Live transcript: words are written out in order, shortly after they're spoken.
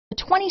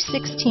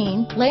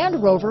2016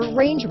 Land Rover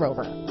Range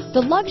Rover. The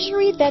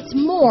luxury that's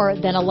more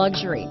than a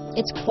luxury.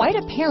 It's quite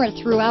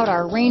apparent throughout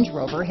our Range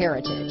Rover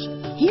heritage.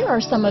 Here are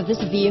some of this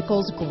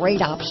vehicle's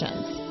great options: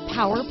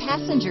 power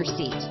passenger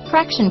seat,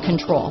 traction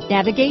control,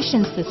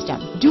 navigation system,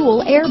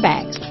 dual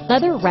airbags,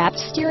 leather-wrapped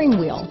steering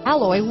wheel,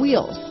 alloy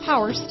wheels,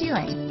 power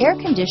steering, air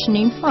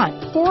conditioning front,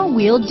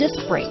 four-wheel disc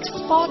brakes,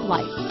 fog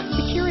lights,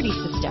 security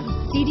system,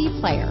 CD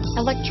player,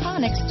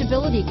 electronic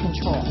stability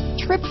control,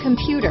 trip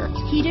computer,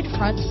 heated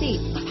front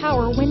seats,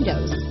 power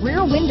windows,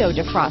 rear window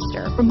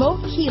defroster,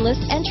 remote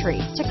keyless entry,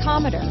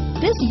 tachometer.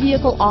 This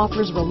vehicle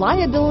offers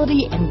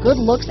reliability and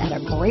good looks at a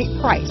great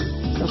price.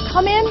 So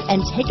come in and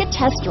take a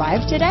test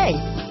drive today.